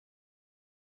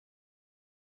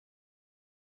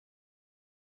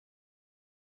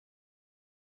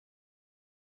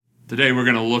Today we're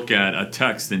going to look at a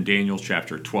text in Daniel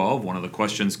chapter 12. One of the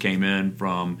questions came in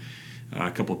from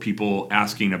a couple of people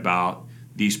asking about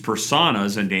these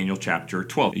personas in Daniel chapter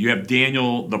 12. You have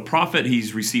Daniel, the prophet.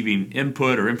 He's receiving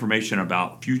input or information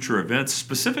about future events,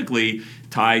 specifically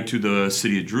tied to the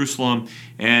city of Jerusalem.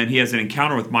 And he has an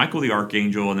encounter with Michael the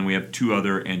archangel, and then we have two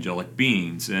other angelic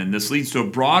beings. And this leads to a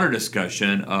broader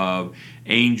discussion of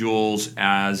angels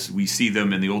as we see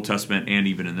them in the Old Testament and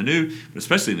even in the New, but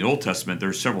especially in the Old Testament.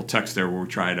 There's several texts there where we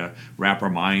try to wrap our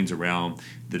minds around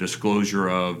the disclosure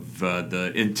of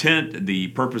the intent, the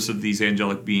purpose of these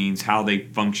angelic beings, how they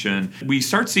function. We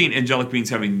start seeing angelic beings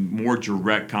having more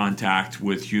direct contact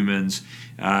with humans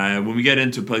when we get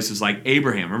into places like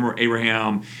Abraham. Remember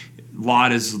Abraham,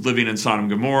 Lot is living in Sodom and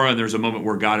Gomorrah, and there's a moment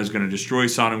where God is going to destroy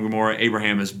Sodom and Gomorrah.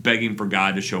 Abraham is begging for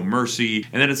God to show mercy.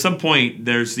 And then at some point,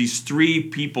 there's these three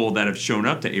people that have shown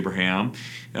up to Abraham.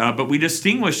 But we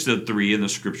distinguish the three in the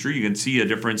scripture. You can see a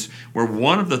difference where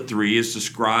one of the three is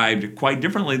described quite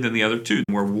differently than the other two,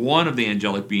 where one of the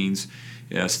angelic beings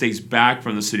stays back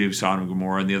from the city of Sodom and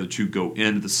Gomorrah, and the other two go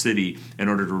into the city in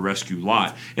order to rescue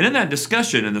Lot. And in that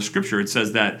discussion in the scripture, it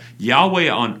says that Yahweh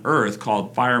on earth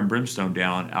called fire and brimstone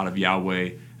down out of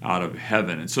Yahweh out of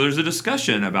heaven. And so there's a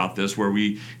discussion about this where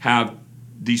we have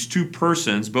these two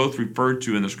persons, both referred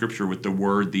to in the scripture with the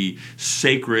word, the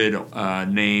sacred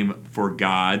name for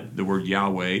God, the word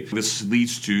Yahweh. This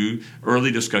leads to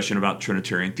early discussion about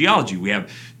Trinitarian theology. We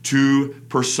have two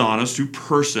personas, two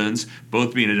persons,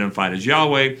 both being identified as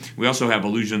Yahweh. We also have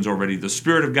allusions already to the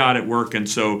Spirit of God at work. And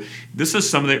so this is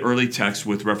some of the early texts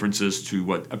with references to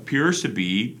what appears to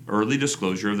be early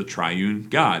disclosure of the triune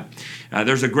God.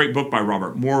 There's a great book by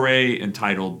Robert Morey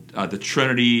entitled The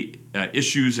Trinity,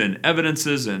 Issues and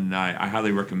Evidences, and I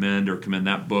highly recommend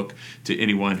that book to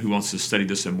anyone who wants to study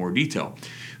this in more detail.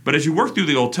 But as you work through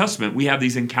the Old Testament, we have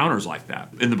these encounters like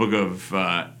that. In the book of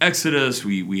Exodus,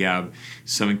 we have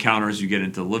some encounters. You get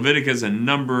into Leviticus and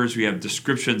Numbers. We have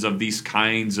descriptions of these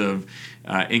kinds of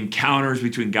encounters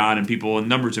between God and people, and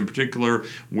Numbers in particular,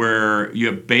 where you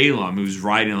have Balaam who's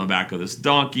riding on the back of this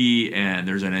donkey, and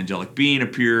there's an angelic being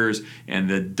appears, and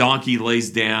the donkey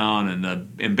lays down,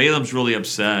 and Balaam's really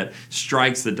upset,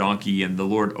 strikes the donkey, and the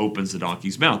Lord opens the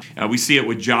donkey's mouth. We see it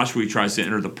with Joshua. He tries to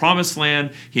enter the promised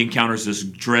land. He encounters this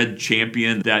dread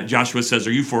champion that Joshua says,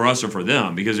 are you for us or for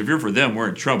them? Because if you're for them, we're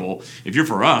in trouble. If you're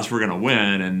for us, we're going to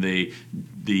win. And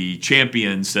the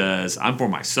champion says, I'm for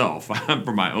myself. I'm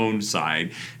for my own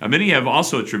side. Many have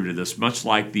also attributed this, much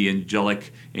like the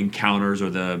angelic encounters or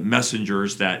the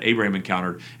messengers that Abraham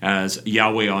encountered, as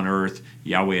Yahweh on earth,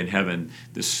 Yahweh in heaven.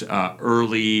 This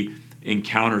early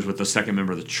encounters with the second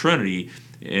member of the Trinity,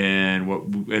 and what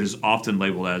it is often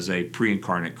labeled as a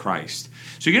pre-incarnate Christ.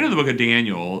 So you get into the book of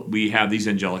Daniel, we have these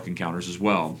angelic encounters as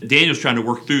well. Daniel's trying to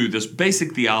work through this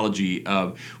basic theology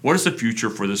of what is the future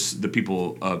for the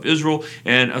people of Israel,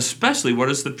 and especially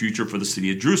what is the future for the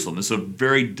city of Jerusalem. This is a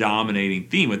very dominating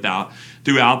theme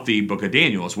throughout the book of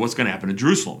Daniel, is what's going to happen to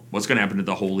Jerusalem, what's going to happen to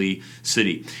the holy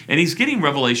city. And he's getting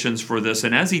revelations for this,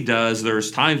 and as he does, there's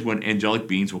times when angelic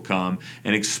beings will come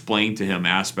and explain to him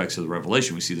aspects of the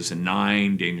revelation. We see this in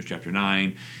Daniel chapter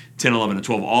 9, 10, 11, and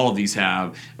 12. All of these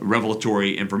have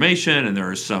revelatory information, and there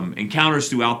are some encounters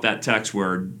throughout that text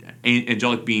where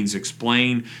angelic beings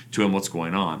explain to him what's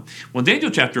going on. Well, in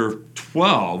Daniel chapter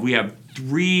 12, we have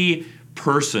three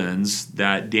persons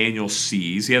that Daniel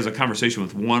sees. He has a conversation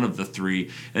with one of the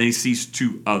three, and he sees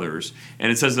two others.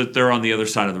 And it says that they're on the other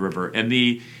side of the river. And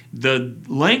the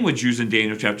language used in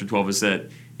Daniel chapter 12 is that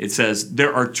it says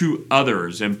there are two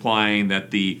others, implying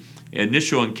that the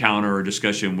initial encounter or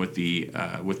discussion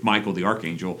with Michael the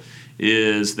archangel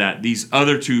is that these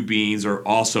other two beings are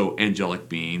also angelic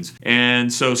beings.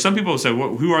 And so some people say,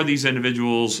 well, who are these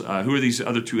individuals? Who are these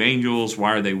other two angels?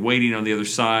 Why are they waiting on the other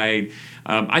side?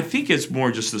 I think it's more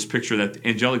just this picture that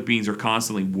angelic beings are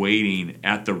constantly waiting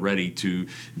at the ready to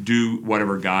do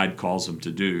whatever God calls them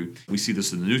to do. We see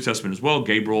this in the New Testament as well.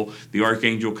 Gabriel, the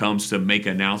archangel, comes to make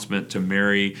an announcement to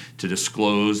Mary to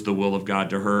disclose the will of God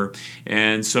to her.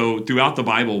 And so throughout the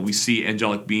Bible, we see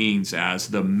angelic beings as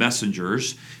the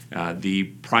messengers, the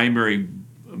primary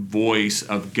voice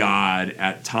of God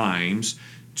at times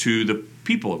to the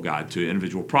people of God, to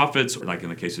individual prophets, like in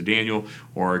the case of Daniel,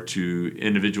 or to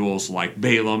individuals like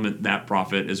Balaam, that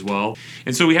prophet as well.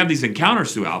 And so we have these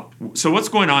encounters throughout. So what's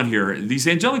going on here? These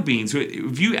angelic beings,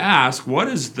 if you ask, what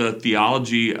is the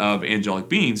theology of angelic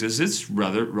beings, it's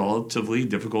relatively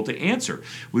difficult to answer.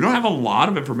 We don't have a lot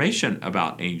of information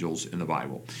about angels in the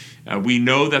Bible. We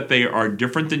know that they are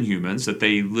different than humans, that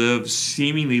they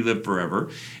seemingly live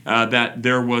forever, that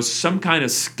there was some kind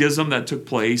of schism that took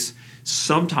place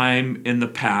sometime in the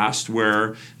past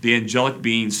where the angelic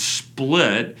beings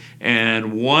split,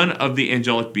 and one of the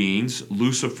angelic beings,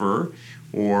 Lucifer,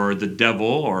 or the devil,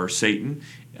 or Satan,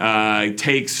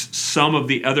 takes some of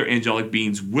the other angelic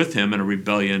beings with him in a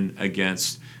rebellion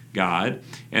against God,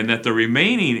 and that the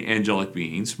remaining angelic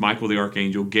beings, Michael the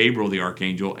archangel, Gabriel the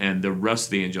archangel, and the rest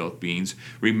of the angelic beings,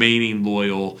 remaining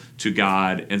loyal to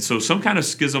God. And so some kind of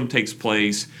schism takes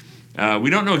place. We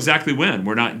don't know exactly when.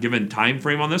 We're not given time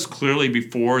frame on this. Clearly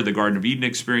before the Garden of Eden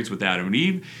experience with Adam and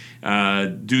Eve.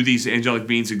 Do these angelic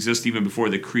beings exist even before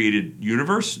the created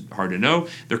universe? Hard to know.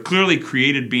 They're clearly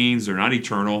created beings. They're not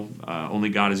eternal. Only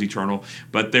God is eternal.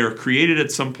 But they're created at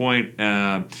some point.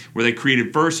 Were they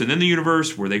created first and then the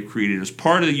universe? Were they created as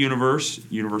part of the universe?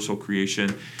 Universal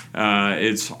creation.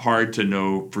 It's hard to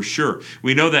know for sure.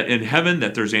 We know that in heaven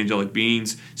that there's angelic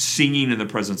beings singing in the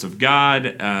presence of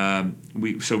God.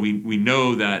 We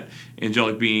know that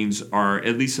angelic beings are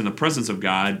at least in the presence of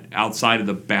God outside of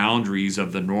the boundaries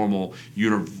of the normal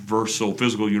universal,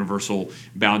 physical universal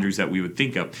boundaries that we would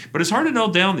think of. But it's hard to nail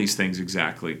down these things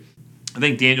exactly. I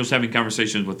think Daniel's having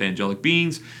conversations with angelic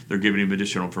beings. They're giving him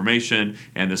additional information,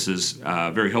 and this is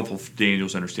very helpful for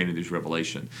Daniel's understanding of these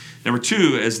revelation. Number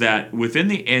two is that within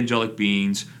the angelic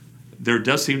beings, there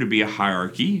does seem to be a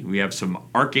hierarchy. We have some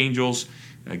archangels,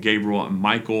 Gabriel and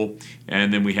Michael,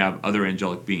 and then we have other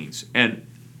angelic beings. And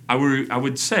I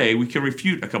would say we can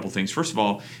refute a couple things. First of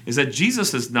all, is that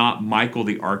Jesus is not Michael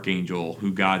the archangel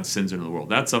who God sends into the world.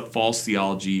 That's a false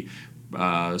theology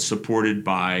supported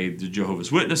by the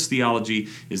Jehovah's Witness theology,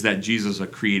 is that Jesus is a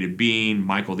created being,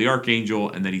 Michael the archangel,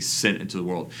 and that he's sent into the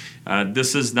world.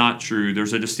 This is not true.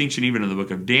 There's a distinction even in the book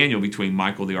of Daniel between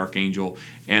Michael the archangel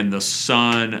and the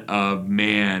Son of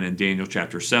Man in Daniel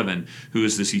chapter 7, who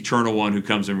is this eternal one who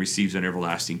comes and receives an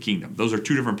everlasting kingdom. Those are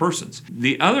two different persons.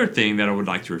 The other thing that I would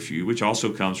like to refute, which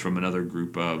also comes from another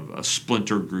group of a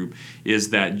splinter group, is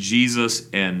that Jesus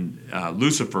and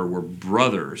Lucifer were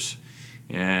brothers.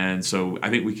 And so I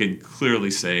think we can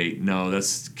clearly say, no,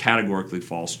 that's categorically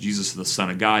false. Jesus is the Son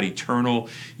of God, eternal,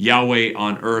 Yahweh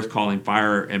on earth, calling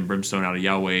fire and brimstone out of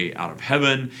Yahweh out of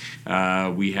heaven.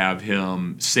 We have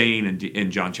him saying in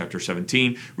John chapter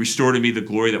 17, restore to me the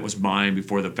glory that was mine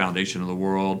before the foundation of the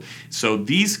world. So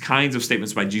these kinds of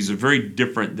statements by Jesus are very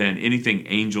different than anything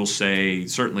angels say,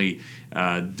 certainly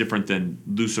different than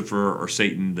Lucifer or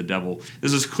Satan, the devil.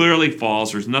 This is clearly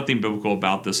false. There's nothing biblical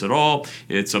about this at all.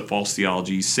 It's a false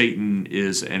theology. Satan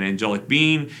is an angelic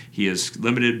being. He is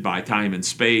limited by time and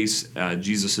space.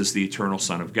 Jesus is the eternal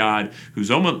Son of God, whose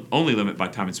only limit by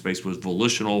time and space was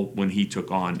volitional when he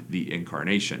took on the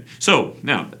incarnation. So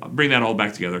now, I'll bring that all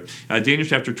back together. Daniel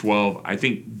chapter 12, I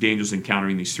think Daniel's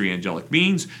encountering these three angelic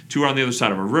beings. Two are on the other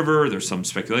side of a river. There's some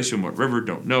speculation what river,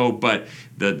 don't know, but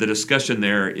the discussion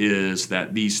there is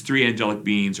that these three angelic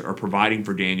beings are providing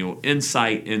for Daniel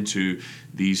insight into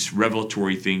these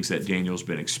revelatory things that Daniel's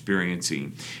been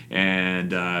experiencing.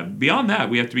 And beyond that,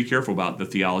 we have to be careful about the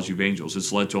theology of angels.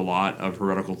 It's led to a lot of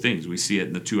heretical things. We see it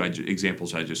in the two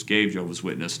examples I just gave, Jehovah's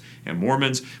Witness and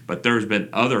Mormons, but there's been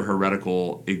other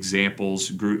heretical examples,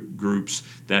 groups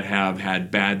that have had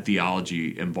bad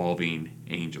theology involving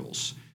angels.